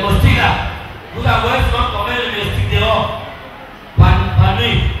 Et les moustiques là, vous avez souvent combien de moustiques dehors? Par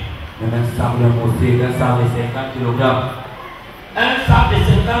nuit. Même un sac de moustique, un sac de 50 kg. Un sac de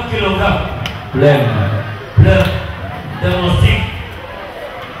 50 kg. Plein de moustiques.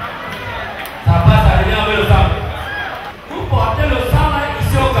 Ça passe à rien avec le sang. Vous portez le sang là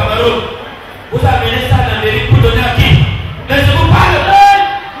ici au Cameroun. Vous amenez ça en Amérique pour donner à qui? Laissez-vous parler.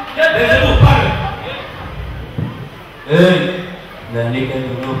 Laissez-vous parler. La ligue de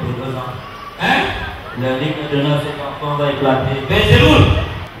nos pour 2 ans. Hein? La ligue de nos enfants va éclater. Laissez-vous.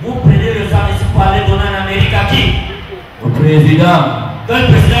 Vous prenez le sang ici pour aller donner en Amérique à qui? Au président. Quel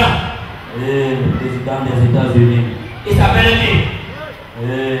président? Le président des États-Unis. Il s'appelle qui?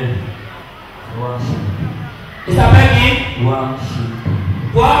 Washington. Il s'appelle qui? Washington.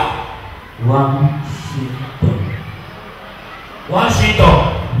 Quoi? Washington. Washington.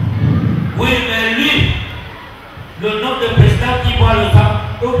 Oui, mais lui, le nom de président qui boit le sang,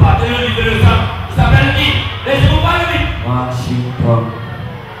 vous partez le livrer le sang. Il s'appelle qui? Laissez-vous parler lui. Washington.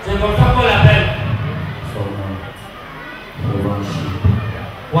 C'est comme ça qu'on l'appelle. Son nom. C'est Washington.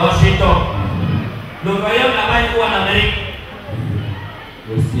 Washington. Le royaume là-bas est où en Amérique?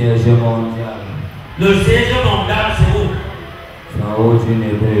 Le siège mondial. Le siège mondial, c'est où? C'est en haut d'une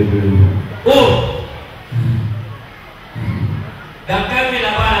épée bleue. Où? Dans quelle ville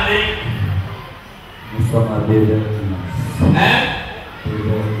là-bas en Amérique? Nous sommes à Beverly Hills. Hein?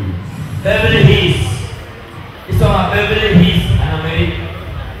 Beverly Hills. Beverly Hills. Ils sont à Beverly Hills en Amérique.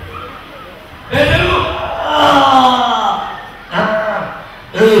 Laissez-vous!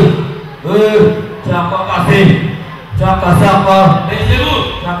 Tu as encore cassé. Tu as cassé encore. Laissez-vous!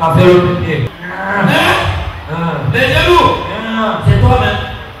 Tu as cassé le pied. Laissez-vous! C'est toi-même.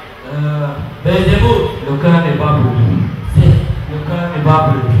 Laissez-vous! Le cœur n'est pas plus. Le cœur n'est pas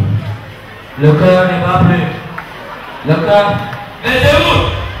plus. Le cœur n'est pas plus. Le cœur. Laissez-vous!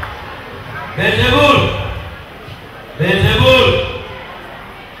 Laissez-vous! Laissez-vous!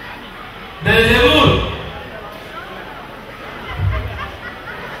 Laissez-vous!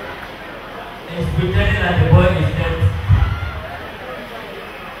 Expliquez la de boy is dead.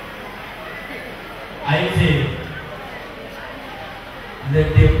 Aïe,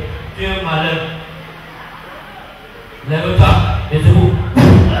 tu es malin. Lève-toi, baissez-vous.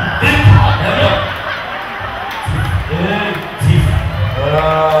 Lève-toi.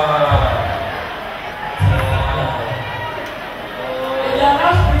 Il y a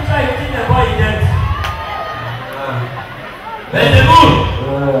un spiritualité de quoi il est. Baissez-vous.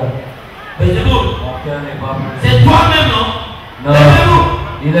 Baissez-vous. C'est toi-même, non? Non.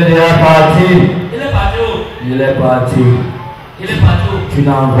 Il est déjà parti. Il est parti où? Il est parti. Il est parti où? Tu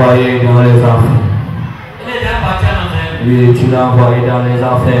l'as envoyé dans les affaires. Il est déjà parti en enfer. Oui, tu l'as envoyé dans les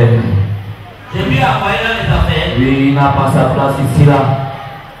affaires. Je lui ai envoyé dans les affaires. Oui, il n'a pas sa place ici là.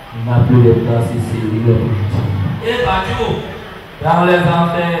 Il n'a plus de place ici. Il est parti où? Dans les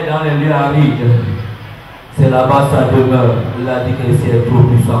affaires, dans les lieux arides. C'est là-bas sa demeure. Il a dit que c'est trop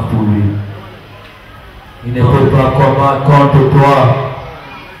puissant pour lui. Il ne peut pas combattre contre toi.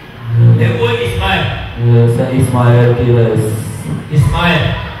 Et où est Ismaël? C'est Ismaël qui reste. Ismaël.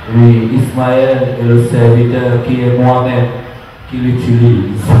 Oui, Ismaël est le serviteur qui est moi-même, qui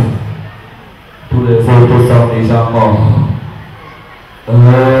l'utilise. Tous les autres sont déjà morts.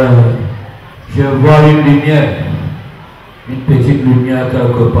 Je vois une lumière, une petite lumière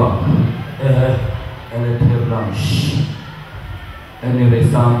quelque part. Elle est très blanche. Elle ne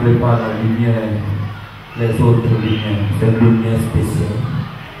ressemble pas à la lumière, les autres lumières. C'est une lumière spéciale.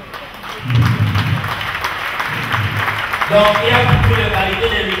 Donc il y a beaucoup de qualités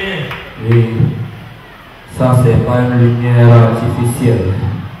de lumière. Oui, ça c'est pas une lumière artificielle,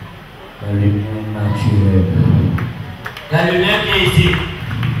 la lumière naturelle. La lumière qui est ici.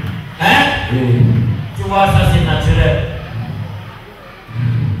 Hein? Oui. Tu vois, ça c'est naturel.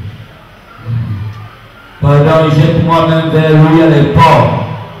 Pardon, jette-moi même vers où il y a les porcs.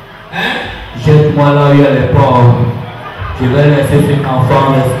 Hein? Jette-moi là où il y a les porcs. Je vais laisser cet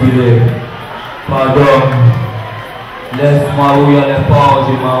enfant respirer. Pardon. Laisse-moi où il y a les porcs,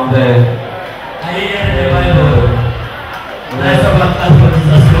 je m'en vais. Allez, laisse avoir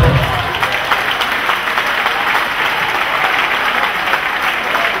l'alphabétisation.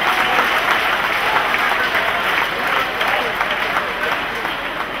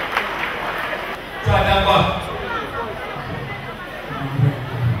 Tu attends quoi?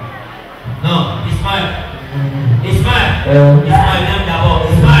 Non, Ismaël. Ismaël, viens d'abord.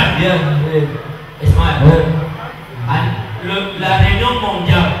 Ismaël, Viens. Ismaël. La réunion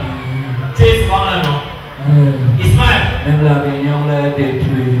mondiale, tu es souvent là, non? Ismaël. Même la réunion l'a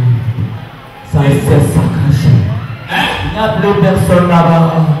détruite. Ça c'est saccagé. Hein? Il n'y a plus personne là-bas.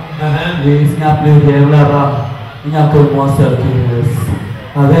 Il n'y a plus rien là-bas. Il n'y a que moi seul qui reste.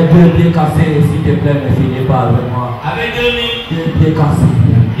 Avec 2 pieds cassés, s'il te plaît, ne finis pas avec moi. Avec 2 pieds cassés.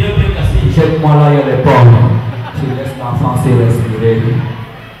 2 pieds cassés. Jette-moi là, il y a les porcs. Je laisse l'enfant se respirer.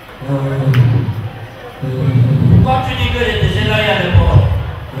 Pourquoi tu dis que déjà là, il y a les porcs?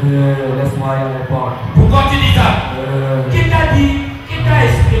 Laisse-moi, il y a les porcs. Pourquoi tu dis ça? Qui t'a dit, qui t'a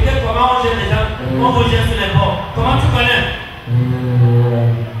expliqué comment on gère les gens, on vous gère sur les porcs? Comment tu connais?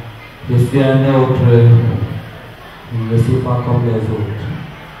 Je suis un autre. Je ne suis pas comme les autres.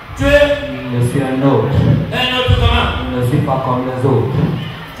 Tu es? Je suis un autre. Un autre comment? Je ne suis pas comme les autres.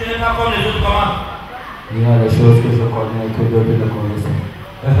 Tu n'es pas comme les autres comment? Il y a des choses que je connais que d'autres ne connaissent.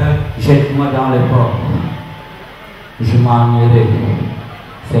 Jette-moi dans les ports. Je m'en irai.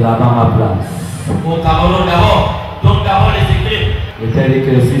 C'est là-bas ma place. Au Cameroun d'abord. Donc d'abord les secrets. Je t'ai dit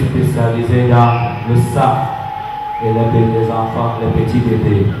que je suis spécialisé dans le sac et les enfants, les petits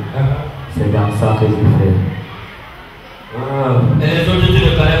bébés. C'est dans ça que je fais. Et les autres, tu ne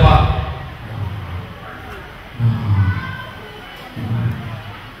connais pas.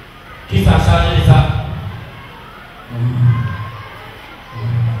 Qui s'en charge de ça?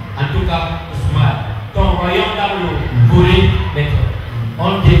 En tout cas, Ismaël, ton royaume dans le bourré,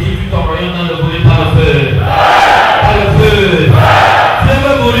 on détruit ton royaume dans le bourré par le feu. Par le feu. Tu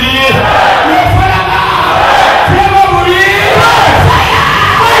veux mourir? Le feu là-bas. Tu veux mourir?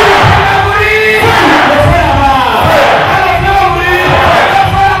 Le feu mourir. Le feu là-bas. Le feu mourir. Le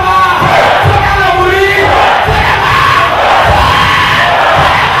feu là-bas. Tu veux mourir? Le feu là-bas.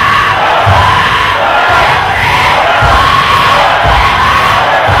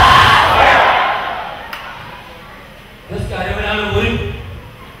 Qu'est-ce qui arrive dans le bruit?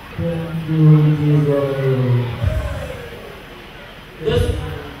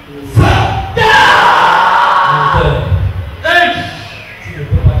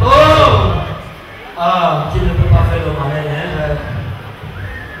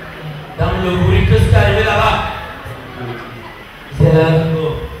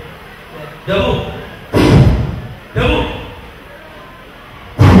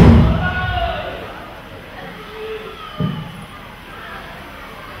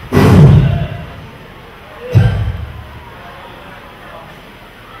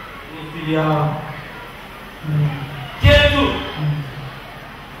 Alléluia. Qui est tout?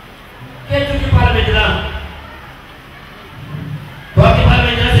 Qui est tout qui parle maintenant? Toi qui parles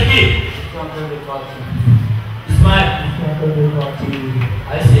maintenant, c'est qui? Ismaël.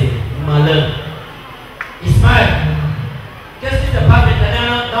 Allez, malin. Ismaël, qu'est-ce qui se passe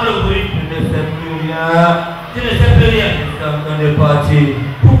maintenant dans le bruit? Je ne sais plus rien. Tu ne sais plus rien. Je suis en train de partir.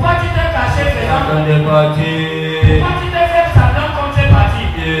 Pourquoi tu t'es caché, Je suis en faisant? train de partir. Pourquoi tu t'es fait semblant comme tu es parti?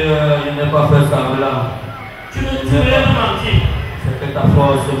 Je n'ai pas fait semblant. Tu voulais nous mentir. C'est que ta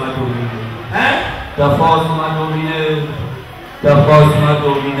force m'a dominé. Hein? Ta force m'a dominé. Ta force m'a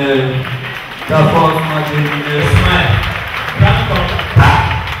dominé. Ta force m'a dominé. Ismaël, prends ton pas.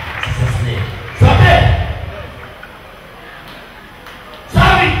 C'est ça. Sortez!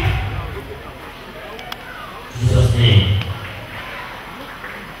 Sorry! Jesus' name.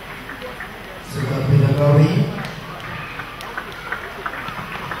 So God be the glory.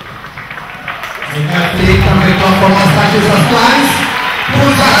 And every time we come from Master Jesus Christ,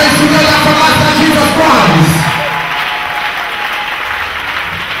 put your hands together for Master Jesus Christ.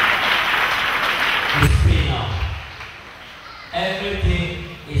 It's free now. Everything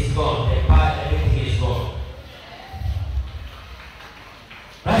is gone. The part, everything is gone.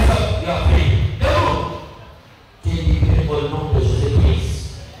 Rise up, you are free. Go! Take the beautiful nom de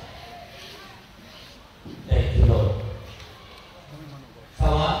Jésus-Christ. Thank you, Lord. Ça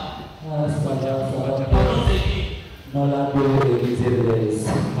va? Ton nom c'est qui? Voilà,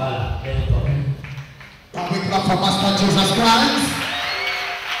 lève-toi. Can we clap for Master Jesus Christ?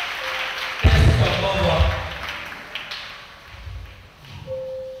 Qu'est-ce que tu vas voir?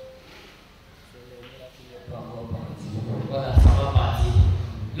 Voilà, ça va partir.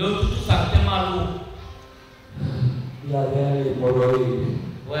 L'autre, tout ça fait mal où?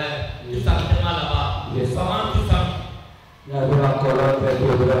 Ouais, tout ça fait mal là-bas. Yes. Comment tout ça? Il y avait la colonne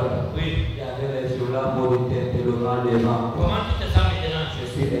vertébrale. Oui. Il y avait les jours-là, maux de tête et le mal des mains. Comment tu te sens maintenant? Je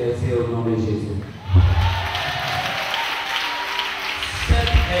suis laissé au nom de Jésus.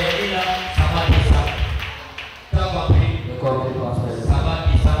 Cette là, ça va descendre. Tu as compris? Le corps est passé. Ça va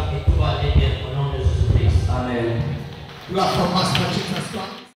descendre et tout va aller bien au nom de Jésus-Christ. Amen. Clap for Master Jesus Christ.